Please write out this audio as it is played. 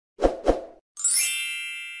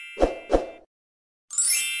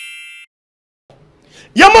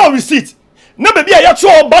Yama receipt. Na baby ya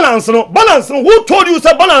show balance no. Balance no. Who told you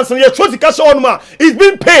say balance no? You show the cash on ma. It's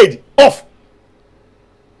been paid off.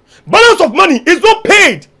 Balance of money is not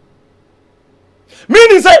paid.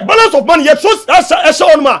 Meaning say balance of money you show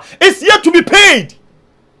on ma. It's yet to be paid.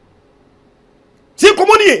 See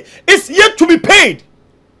commodity. It's yet to be paid.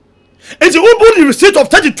 And you open the receipt of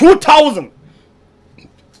 32,000.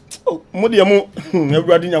 Oh, modiamo.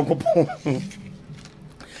 Everybody nyankopon.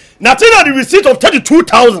 Now tell the receipt of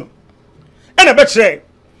 32,000. And I bet you.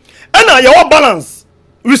 And your balance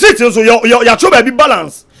receipt is your trouble be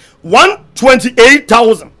balance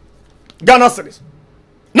 128,000 Ghana cedis.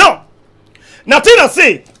 Now tell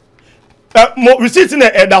say receipt in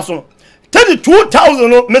that's one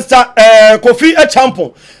 32,000 Mr. Kofi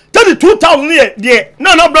Achampon 32,000 there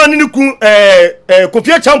na brand new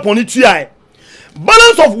Kofi Achampon ni tuai.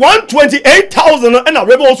 Balance of 128,000 and a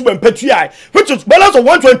rebel also been paid, which is balance of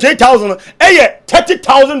 128,000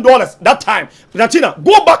 $30,000 that time. Natina,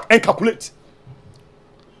 go back and calculate.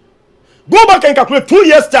 Go back and calculate 2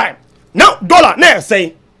 years time. Now dollar, now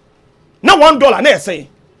say. Now $1, now say.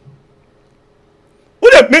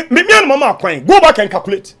 Me and mama coin. Go back and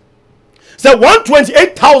calculate. Say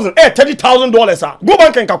 128,000 $30,000. Go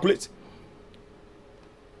back and calculate.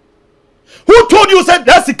 Who told you said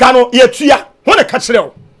that's the cano yetuya? When a catch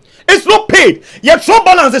it, it's not paid. Yet so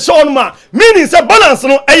balance is shown ma. Meaning say balance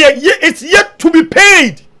no it's yet to be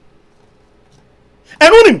paid.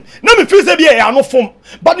 And on him, now me feel say yeah no form.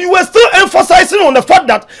 But you were still emphasizing on the fact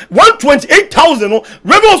that 128,000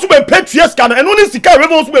 revenue also been paid 2 years and only sika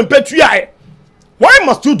revenue also been paid 2 years. Why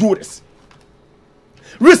must you do this?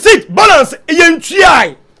 Receipt balance yen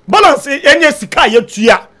balance yen sika yen 2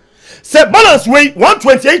 years. Say balance way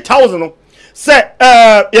 128,000 say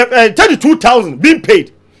 32,000 being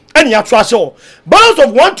paid and you trash all balance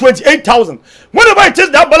of 128,000. Whenever it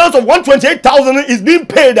is that balance of 128,000 is being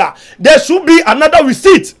paid, there should be another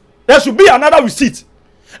receipt. There should be another receipt.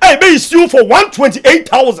 Hey, be issued for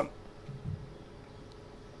 128,000.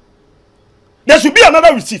 There should be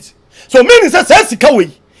another receipt. So meaning says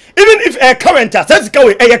even if a current says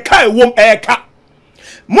a car won't a car.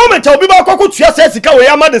 Moment I'll be back to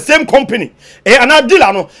the same company, another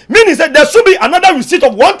dealer. No, meaning that there should be another receipt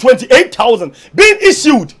of 128,000 being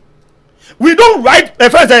issued. We don't write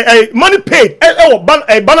a money paid,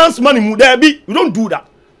 a balance money. There be we don't do that.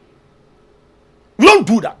 We don't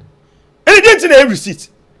do that. And they didn't receipt.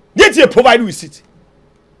 They didn't provide receipt.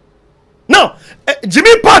 Now,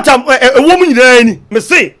 Jimmy Partam, a woman there, me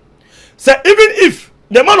say even if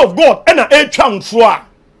the man of God and a chang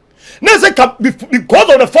because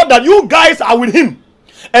of the fact that you guys are with him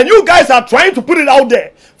and you guys are trying to put it out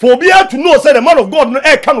there for be able to know say the man of God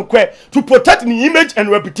to protect the image and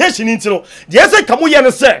reputation into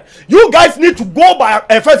say you guys need to go by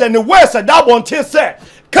first and the worst that one say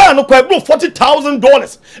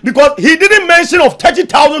 $40,000 because he didn't mention of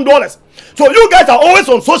 $30,000. So you guys are always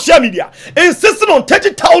on social media insisting on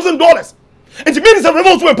 $30,000. And it means that we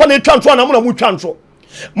want to pay transfer and I'm going to transfer.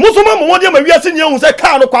 Musoma mo wode ma wiase nya hu se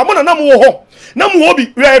car no kwa mo na mo ho na mo obi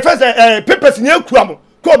first papers nya akura mo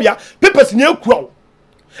kobia papers nya akura wo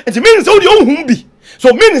it means say odi ohun bi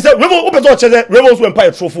so means say revo opeso cheze revo so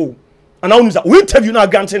empire trofo and now we interview na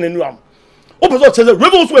granting enu am opeso cheze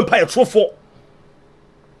revo so empire trofo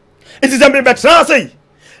it is a me betra say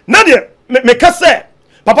na de me ka say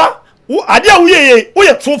papa ade a wo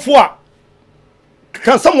ye trofo a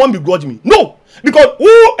can someone begrudge me? No. Because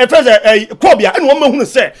who a first a Kobia and woman who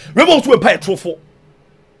say rebels will pay a trophy.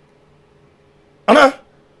 Anna,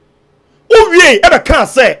 oh, ye ever can't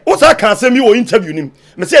say, what I can't say me or interview him.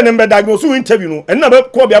 Monsieur number diagnose who interview no, and never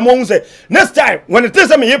Kobia Mon say next time when it is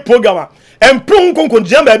a programmer and prone con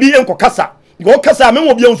jamba be and Kokasa, go Casa, men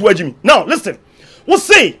will be on to Jimmy. Now listen, we'll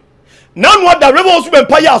say none what the rebels will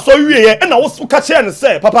pay us so ye and I was to catch and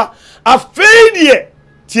say, Papa, afraid ye,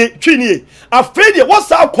 Trini, afraid ye,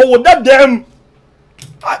 what's our call that damn.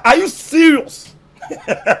 Are you serious?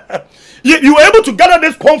 you were able to gather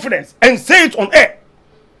this confidence and say it on air.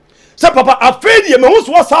 Say, Papa, afraid you know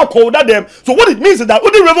what's how called that them. So what it means is that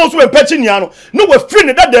all the rebels were patching yano. No, we're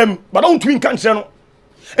feeling that them, but don't twin cancer.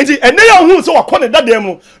 And then who so I call it that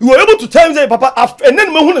them. You were able to tell me, say, Papa, and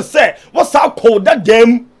then who say what's how called that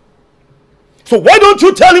them. So why don't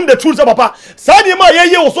you tell him the truth, Papa? Sadi ma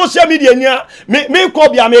ye on social media nya me ko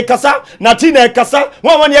bia me kasa na ti na kasa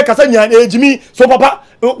wan ye kasa nya ejimi so Papa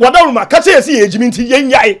wadaru ma kasa esi ejimi nti ye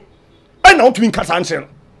nyai and now to kasa anchen.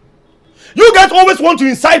 You guys always want to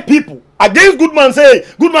incite people against good man, say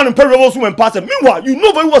good man in parables when pastor. Meanwhile, you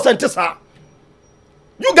know very well Santissa.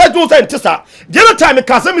 You guys don't say Santissa. The other time the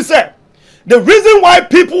Kasemi said the reason why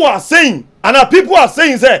people are saying and people are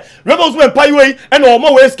saying say rebels went pay way and no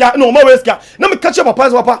more weska no more weska na me catch up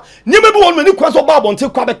papa nyema bi won mani kwaso ba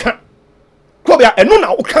bonte kwa be kan Kobia and no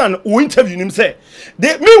now can we interview him say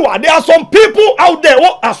meanwhile there are some people out there who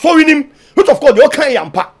are showing him which of course they all can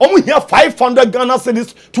yampa only here 500 Ghana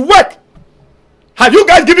cedis to work. Have you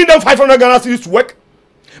guys given them 500 Ghana cedis to work?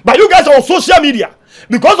 But you guys are on social media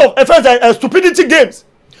because of stupidity games,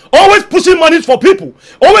 always pushing money for people,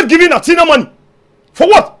 always giving Athena money for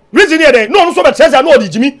what reason here there no so be chance I know the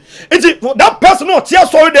Jimmy that person no tear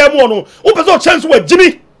sorry there more no who person chance with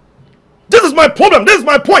Jimmy. This is my problem, this is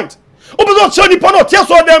my point. Opezo chani pano tia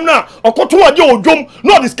so dem na okoto ade odwom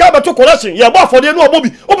no discover to collection ye ba for dey no obobi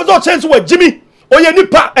opezo chance we Jimmy oye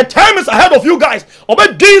nipa a time is ahead of you guys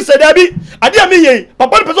obe din say there be ade am ye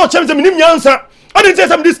papa opezo chance me nim nyansa I didn't say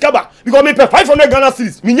some discover because me pay 500 Ghana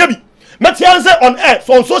cedis me nya bi meti answer on air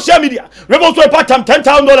so on social media rebels to part time $10,000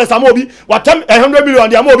 amobi watam 100 million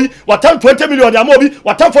the amobi watam 20 million the amobi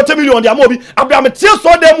watam 40 million the amobi abia tia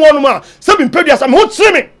so dem one ma say be pay am ho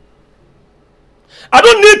chime. I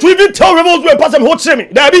don't need to even tell rebels where pass them hot shame.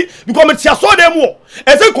 There be because me tia so dem wo.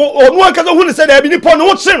 E say ko onu anka so hu say there be ni pon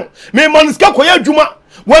hot shame. Me maniska koya adwuma.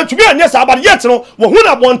 When to be anya sa but yet no wo hu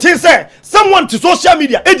na bonten say someone to social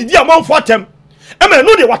media edidi amanfo atem. E me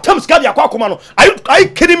no dey watam ska dia kwakoma no. Are you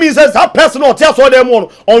kidding me say that person or tia so dem wo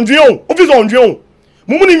ondwe on. Office ondwe on.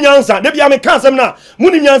 Mumuni nyansa de bia me kan sem na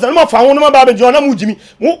muni nyansa no ma fa ho no ma ba be jona mu jimi.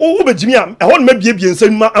 Wo be jimi am. E ho no ma bie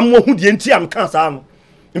nsam am ho die nti am kan sa no.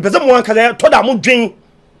 Mpese mo anka to da mo dwen